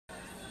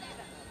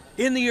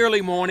In the early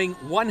morning,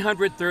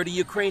 130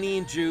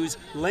 Ukrainian Jews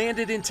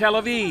landed in Tel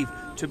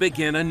Aviv to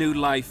begin a new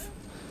life.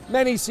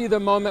 Many see the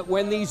moment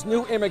when these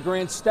new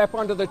immigrants step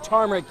onto the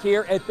tarmac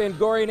here at Ben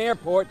Gurion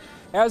Airport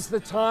as the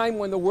time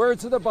when the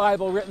words of the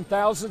Bible written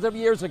thousands of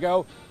years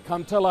ago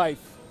come to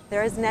life.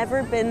 There has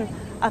never been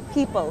a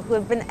people who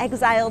have been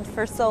exiled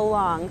for so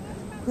long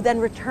who then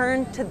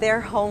return to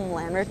their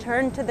homeland,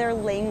 return to their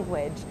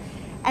language.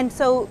 And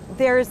so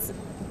there's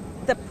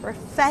the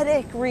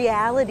prophetic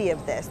reality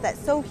of this that's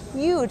so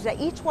huge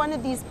that each one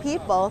of these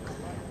people,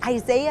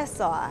 Isaiah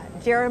saw,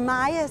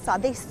 Jeremiah saw,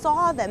 they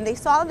saw them, they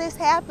saw this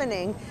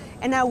happening,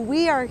 and now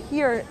we are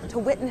here to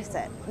witness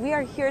it. We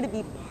are here to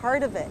be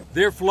part of it.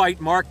 Their flight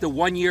marked the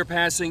one-year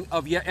passing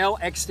of Yael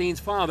Eckstein's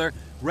father,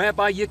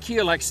 Rabbi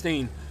Yechiel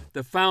Eckstein,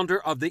 the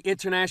founder of the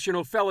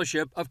International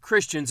Fellowship of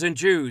Christians and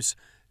Jews,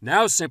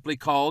 now simply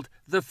called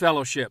the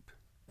Fellowship.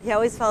 He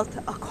always felt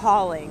a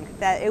calling,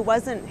 that it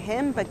wasn't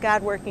him, but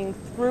God working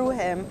through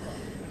him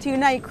to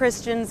unite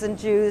Christians and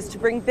Jews, to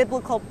bring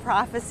biblical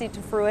prophecy to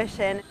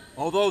fruition.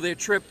 Although their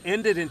trip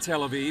ended in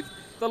Tel Aviv,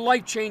 the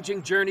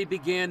life-changing journey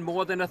began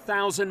more than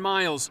 1,000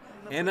 miles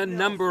and a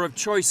number of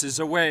choices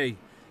away.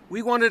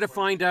 We wanted to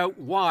find out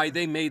why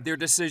they made their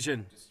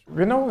decision.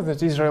 We know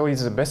that Israel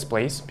is the best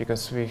place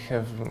because we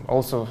have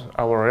also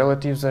our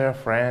relatives there,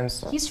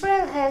 friends.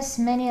 Israel has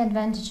many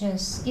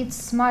advantages.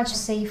 It's much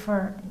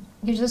safer.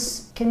 You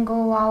just can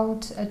go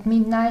out at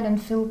midnight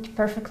and feel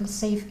perfectly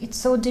safe. It's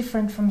so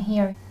different from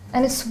here.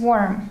 And it's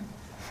warm.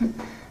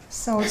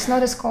 So it's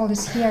not as cold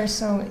as here,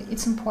 so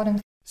it's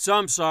important.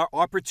 Some saw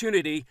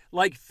opportunity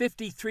like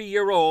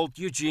 53-year-old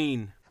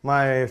Eugene.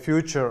 My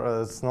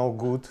future is no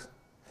good.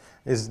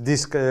 It's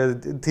this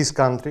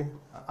country.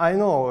 I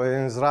know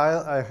in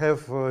Israel I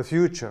have a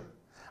future.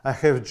 I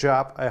have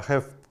job, I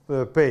have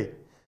pay.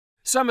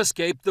 Some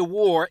escaped the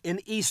war in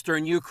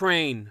eastern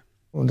Ukraine.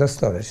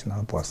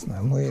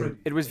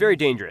 It was very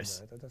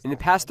dangerous. In the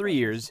past 3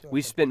 years,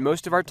 we've spent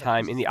most of our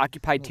time in the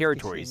occupied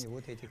territories,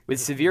 with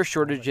severe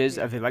shortages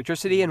of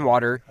electricity and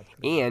water,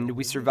 and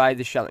we survived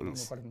the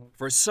shellings.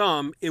 For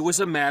some, it was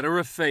a matter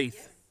of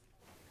faith.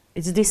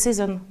 It's a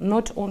decision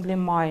not only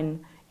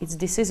mine, it's a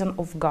decision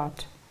of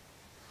God.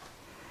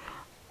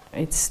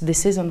 It's a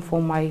decision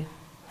for my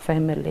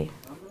family.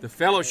 The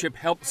fellowship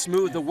helped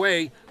smooth the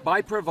way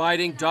by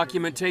providing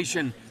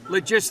documentation,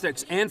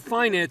 logistics, and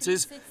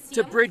finances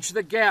to bridge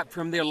the gap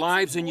from their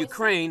lives in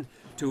Ukraine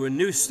to a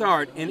new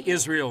start in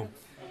Israel.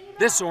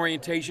 This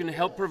orientation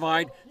helped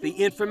provide the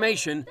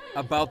information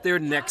about their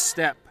next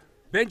step.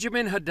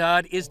 Benjamin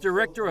Haddad is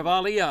director of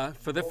Aliyah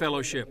for the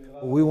fellowship.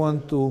 We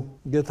want to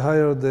get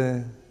higher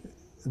the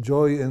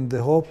joy and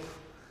the hope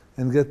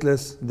and get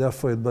less the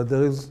afraid. But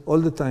there is all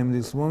the time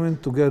this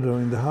moment together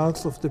in the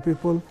hearts of the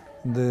people,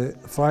 the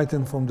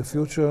fighting from the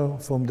future,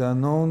 from the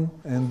unknown,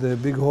 and the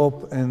big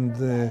hope and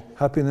the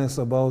happiness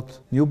about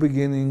new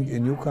beginning, a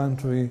new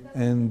country,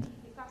 and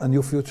a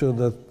new future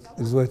that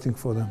is waiting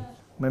for them.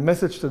 My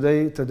message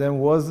today to them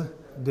was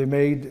they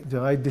made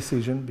the right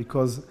decision,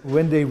 because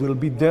when they will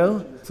be there,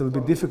 it will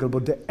be difficult,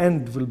 but the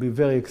end will be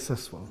very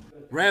successful.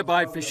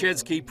 Rabbi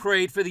Fishetsky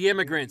prayed for the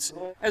immigrants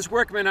as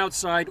workmen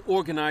outside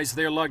organized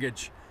their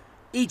luggage.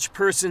 Each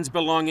person's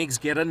belongings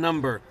get a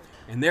number,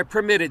 and they're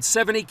permitted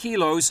 70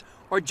 kilos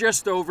or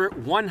just over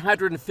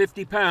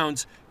 150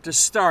 pounds to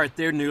start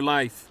their new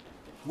life.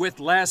 With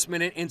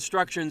last-minute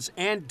instructions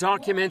and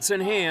documents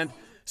in hand,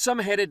 some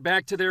headed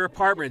back to their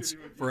apartments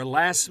for a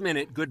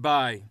last-minute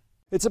goodbye.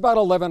 It's about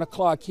 11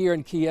 o'clock here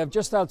in Kiev,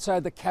 just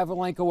outside the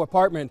Kavalenko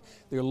apartment.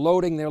 They're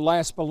loading their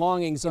last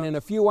belongings, and in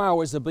a few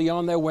hours they'll be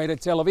on their way to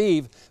Tel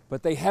Aviv,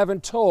 but they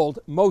haven't told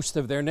most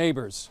of their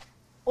neighbors.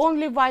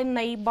 Only one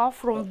neighbor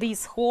from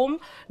this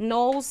home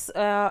knows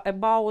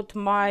about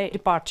my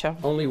departure.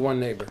 Only one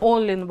neighbor?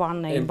 Only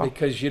one neighbor. And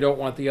because you don't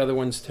want the other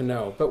ones to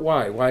know. But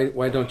why?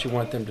 Why don't you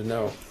want them to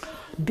know?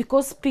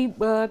 Because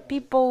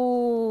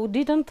people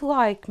didn't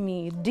like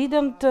me,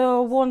 didn't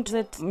want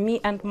that me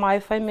and my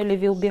family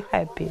will be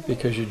happy.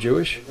 Because you're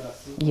Jewish?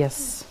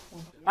 Yes.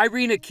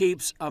 Irina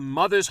keeps a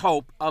mother's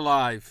hope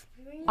alive.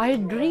 I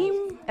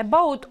dream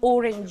about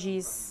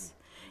oranges,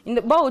 and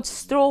about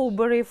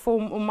strawberry for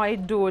my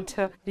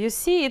daughter. You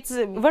see, it's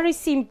a very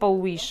simple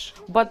wish,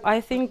 but I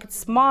think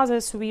it's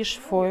mother's wish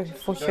for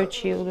her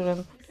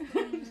children.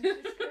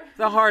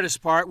 The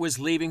hardest part was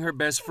leaving her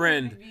best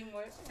friend.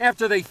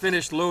 After they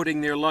finished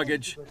loading their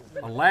luggage,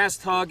 a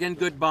last hug and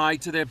goodbye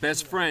to their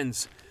best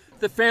friends.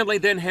 The family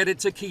then headed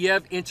to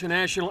Kiev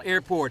International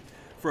Airport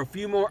for a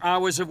few more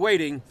hours of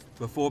waiting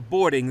before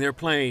boarding their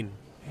plane.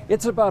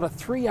 It's about a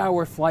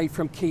 3-hour flight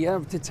from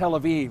Kiev to Tel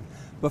Aviv.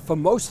 But for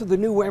most of the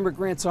new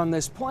immigrants on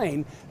this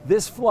plane,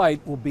 this flight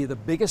will be the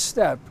biggest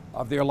step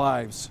of their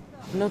lives.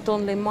 Not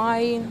only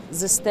mine,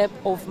 the step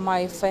of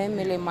my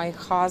family, my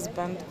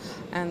husband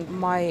and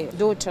my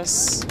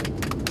daughters.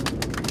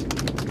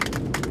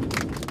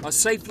 A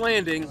safe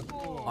landing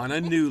on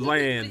a new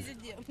land.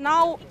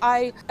 Now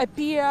I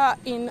appear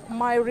in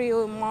my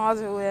real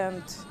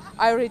motherland.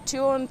 I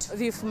returned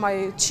with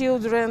my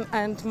children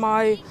and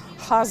my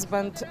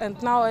husband,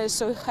 and now I'm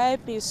so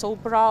happy, so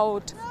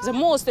proud. The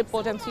most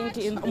important thing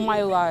in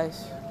my life.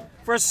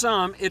 For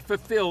some, it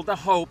fulfilled the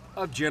hope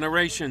of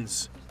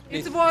generations.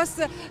 It was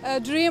a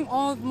dream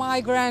of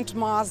my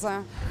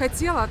grandmother.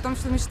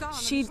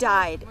 She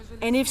died,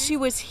 and if she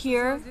was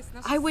here,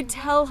 I would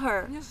tell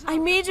her, I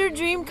made your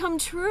dream come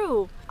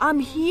true. I'm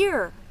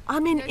here.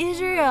 I'm in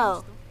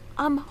Israel.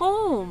 I'm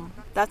home.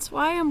 That's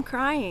why I'm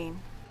crying.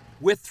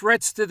 With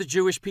threats to the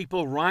Jewish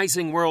people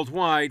rising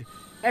worldwide,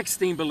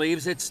 Eckstein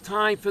believes it's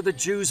time for the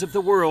Jews of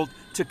the world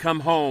to come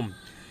home.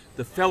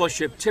 The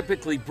fellowship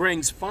typically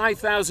brings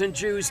 5,000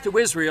 Jews to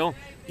Israel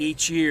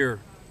each year.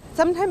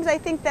 Sometimes I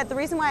think that the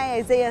reason why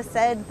Isaiah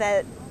said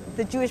that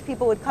the Jewish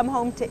people would come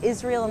home to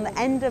Israel in the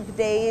end of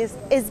days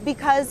is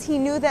because he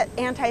knew that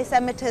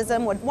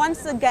anti-Semitism would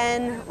once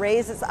again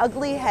raise its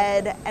ugly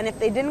head, and if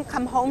they didn't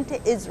come home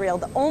to Israel,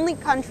 the only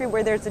country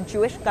where there's a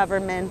Jewish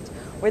government,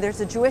 where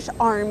there's a Jewish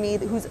army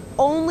whose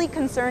only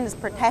concern is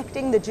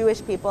protecting the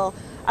Jewish people,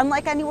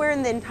 unlike anywhere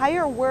in the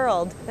entire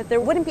world, that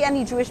there wouldn't be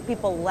any Jewish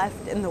people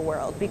left in the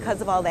world because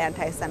of all the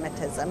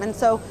anti-Semitism. And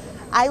so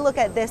I look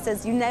at this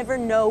as you never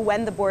know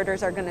when the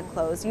borders are going to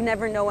close. You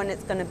never know when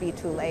it's going to be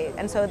too late.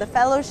 And so the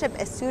fellowship,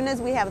 as soon as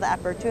we have the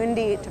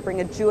opportunity to bring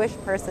a Jewish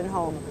person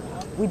home,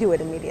 we do it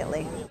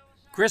immediately.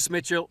 Chris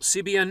Mitchell,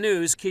 CBN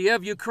News,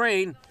 Kiev,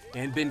 Ukraine,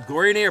 and Ben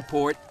Gurion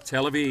Airport,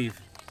 Tel Aviv.